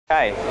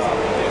Okay,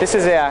 this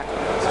is our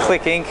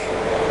Click Ink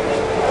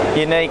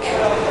unique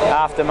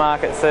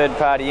aftermarket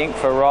third-party ink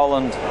for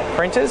Roland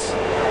printers.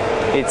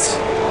 It's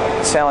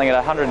selling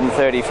at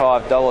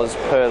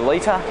 $135 per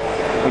litre,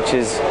 which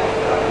is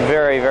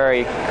very,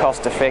 very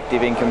cost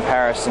effective in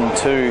comparison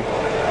to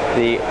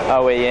the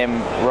OEM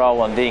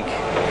Roland ink.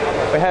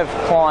 We have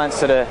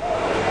clients that are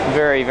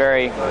very,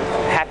 very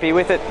happy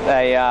with it.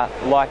 They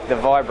like the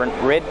vibrant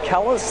red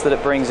colours that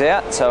it brings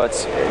out, so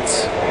it's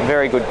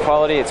very good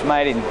quality. It's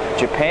made in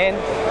Japan.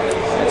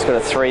 It's got a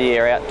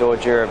 3-year outdoor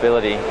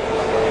durability.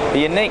 The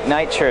unique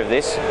nature of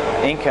this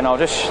ink, and I'll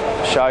just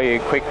show you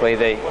quickly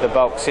the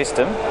bulk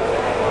system. They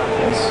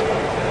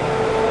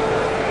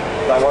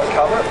won't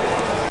cover it,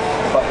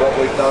 but what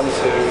we've done to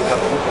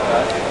have a look at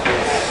that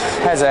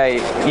is... Has a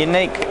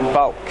unique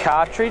bulk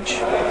cartridge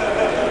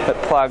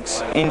that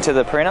plugs into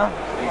the printer,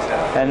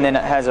 and then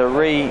it has a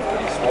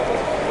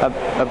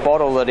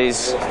bottle that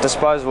is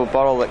disposable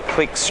bottle that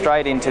clicks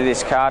straight into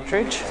this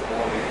cartridge,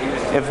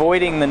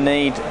 avoiding the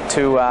need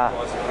to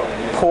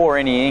pour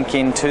any ink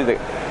into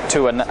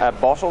a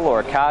bottle or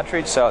a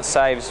cartridge, so it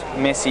saves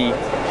messy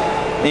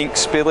ink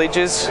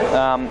spillages,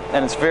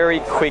 and it's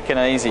very quick and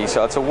easy.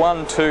 So it's a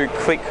 1-2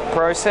 click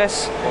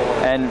process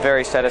and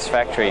very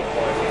satisfactory.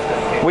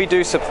 We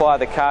do supply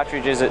the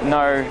cartridges at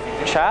no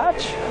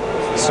charge,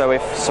 so we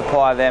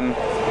supply them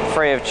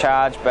free of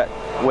charge, but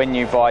when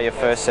you buy your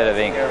first set of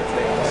ink. We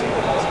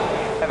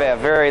have our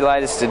very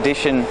latest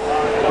edition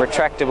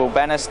retractable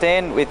banner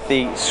stand with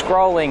the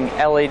scrolling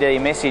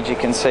LED message you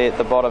can see at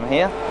the bottom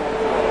here.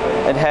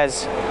 It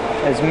has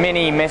as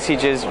many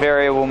messages,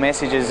 variable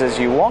messages as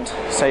you want,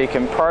 so you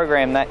can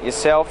program that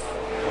yourself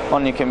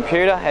on your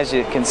computer. As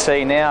you can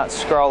see now,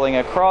 it's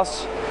scrolling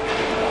across.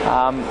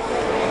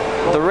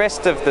 The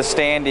rest of the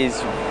stand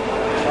is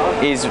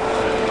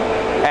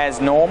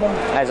as normal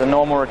as a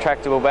normal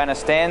retractable banner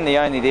stand. The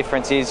only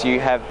difference is you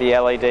have the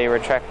LED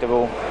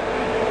retractable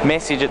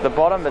message at the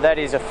bottom, but that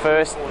is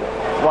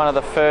one of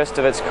the first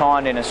of its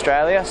kind in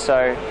Australia,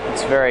 so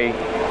it's very,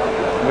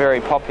 very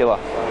popular.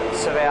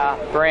 So our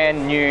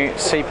brand new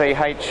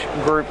CPH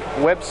Group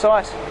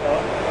website.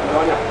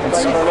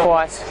 It's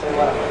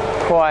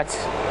quite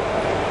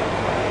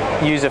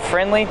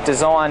user-friendly,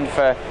 designed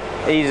for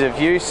ease of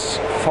use.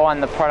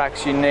 Find the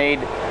products you need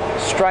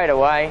straight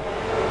away.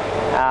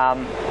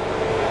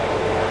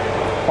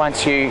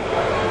 Once you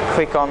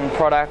click on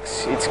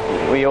products,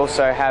 we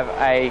also have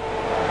a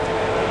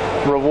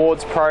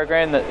rewards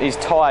program that is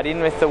tied in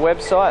with the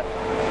website.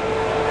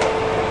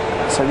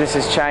 So this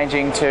is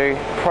changing to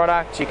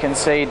product. You can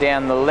see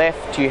down the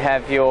left you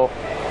have your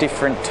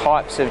different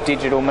types of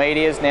digital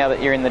medias now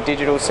that you're in the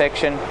digital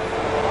section,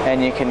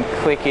 and you can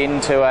click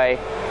into a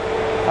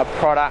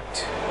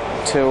product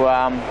to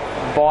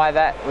buy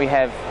that. We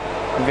have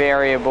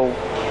variable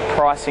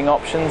pricing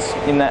options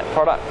in that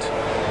product.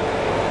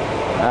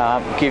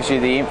 Gives you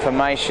the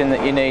information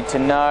that you need to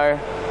know.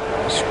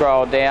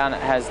 Scroll down,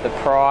 it has the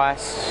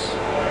price.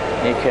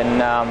 You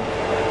can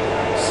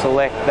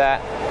select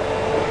that,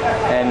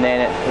 and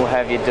then it will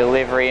have your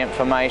delivery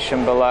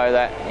information below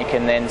that. You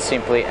can then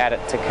simply add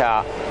it to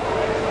cart.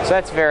 So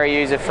that's very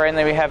user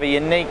friendly. We have a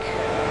unique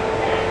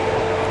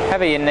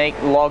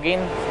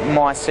login,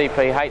 My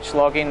CPH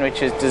login,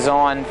 which is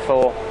designed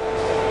for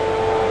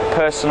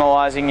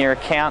personalising your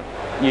account,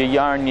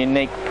 your own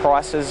unique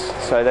prices,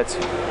 so that's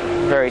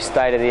very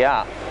state of the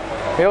art.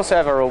 We also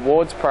have a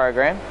rewards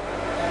program,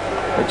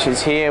 which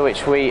is here,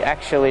 which we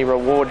actually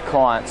reward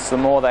clients. The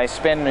more they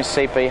spend with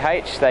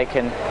CPH, they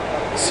can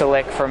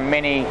select from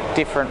many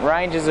different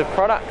ranges of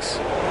products,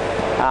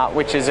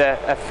 which is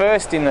a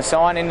first in the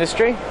sign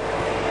industry,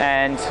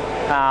 and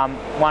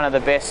one of the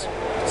best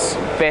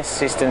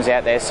systems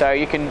out there. So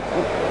you can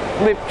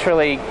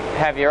literally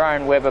have your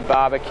own Weber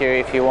barbecue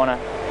if you want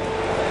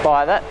to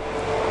buy that.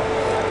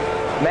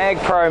 Mag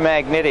Pro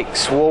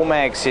Magnetics wall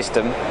mag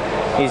system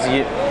is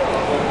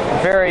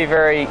very,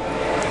 very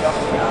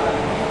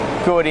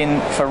good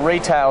for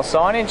retail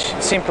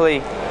signage. Simply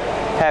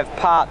have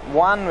part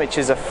 1, which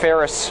is a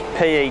ferrous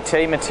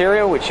PET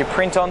material which you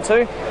print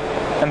onto,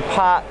 and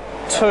part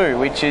 2,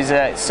 which is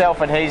a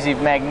self-adhesive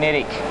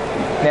magnetic.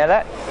 Now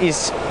that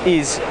is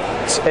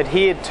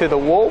adhered to the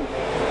wall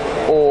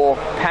or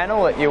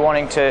panel that you're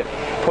wanting to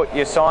put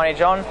your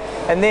signage on,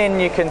 and then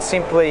you can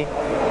simply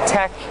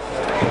tack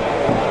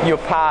your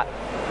part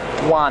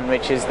 1,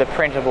 which is the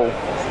printable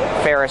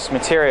ferrous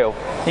material.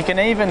 You can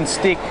even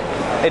stick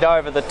it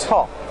over the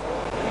top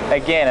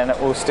again and it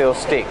will still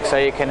stick, so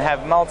you can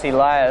have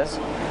multi-layers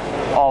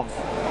of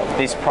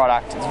this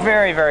product. It's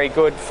very, very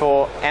good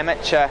for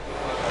amateur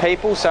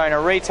people, so in a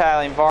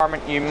retail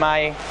environment you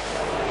may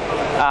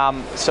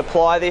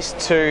supply this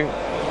to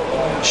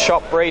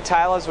shop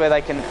retailers where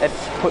they can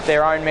put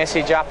their own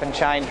message up and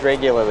change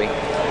regularly.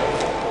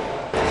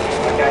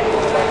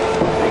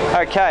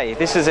 Okay,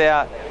 this is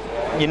our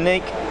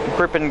unique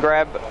grip and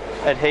grab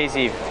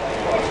adhesive.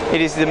 It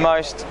is the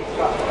most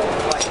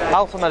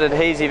ultimate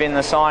adhesive in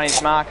the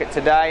signage market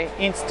today.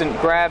 Instant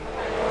grab.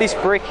 This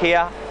brick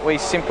here we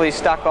simply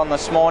stuck on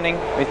this morning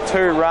with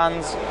 2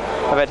 runs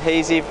of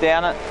adhesive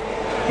down it.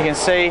 You can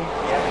see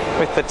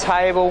with the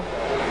table,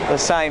 the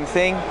same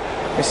thing.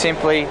 We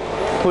simply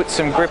put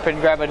some grip and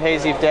grab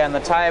adhesive down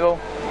the table.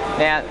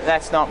 Now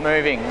that's not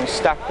moving. We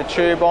stuck the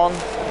tube on,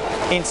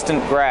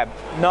 instant grab.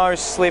 No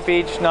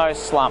slippage, no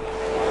slump.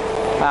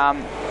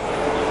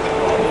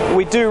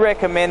 We do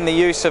recommend the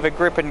use of a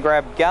grip and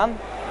grab gun.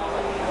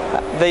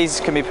 These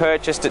can be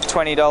purchased at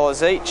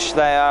 $20 each.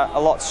 They are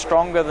a lot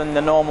stronger than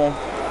the normal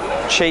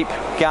cheap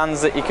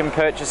guns that you can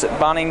purchase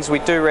at Bunnings. We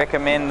do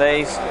recommend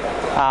these.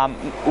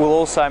 Will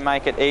also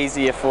make it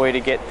easier for you to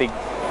get the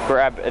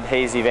grab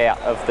adhesive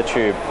out of the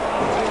tube.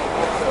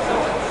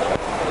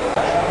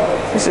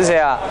 This is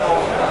our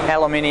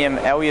aluminium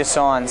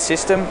Elusine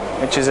system,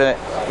 which is an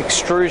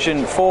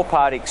extrusion,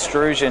 4-part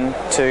extrusion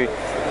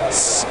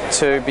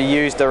to be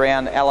used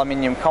around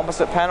aluminium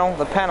composite panel.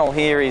 The panel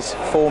here is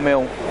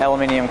 4mm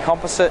aluminium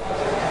composite.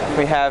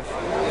 We have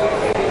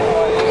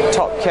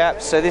top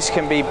caps, so this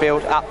can be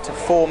built up to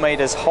 4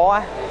 meters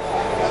high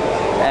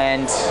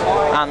and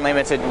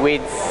unlimited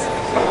width.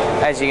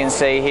 As you can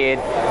see here,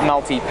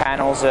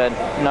 multi-panels are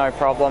no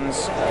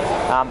problems.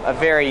 A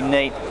very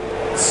neat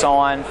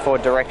sign for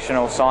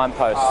directional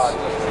signposts.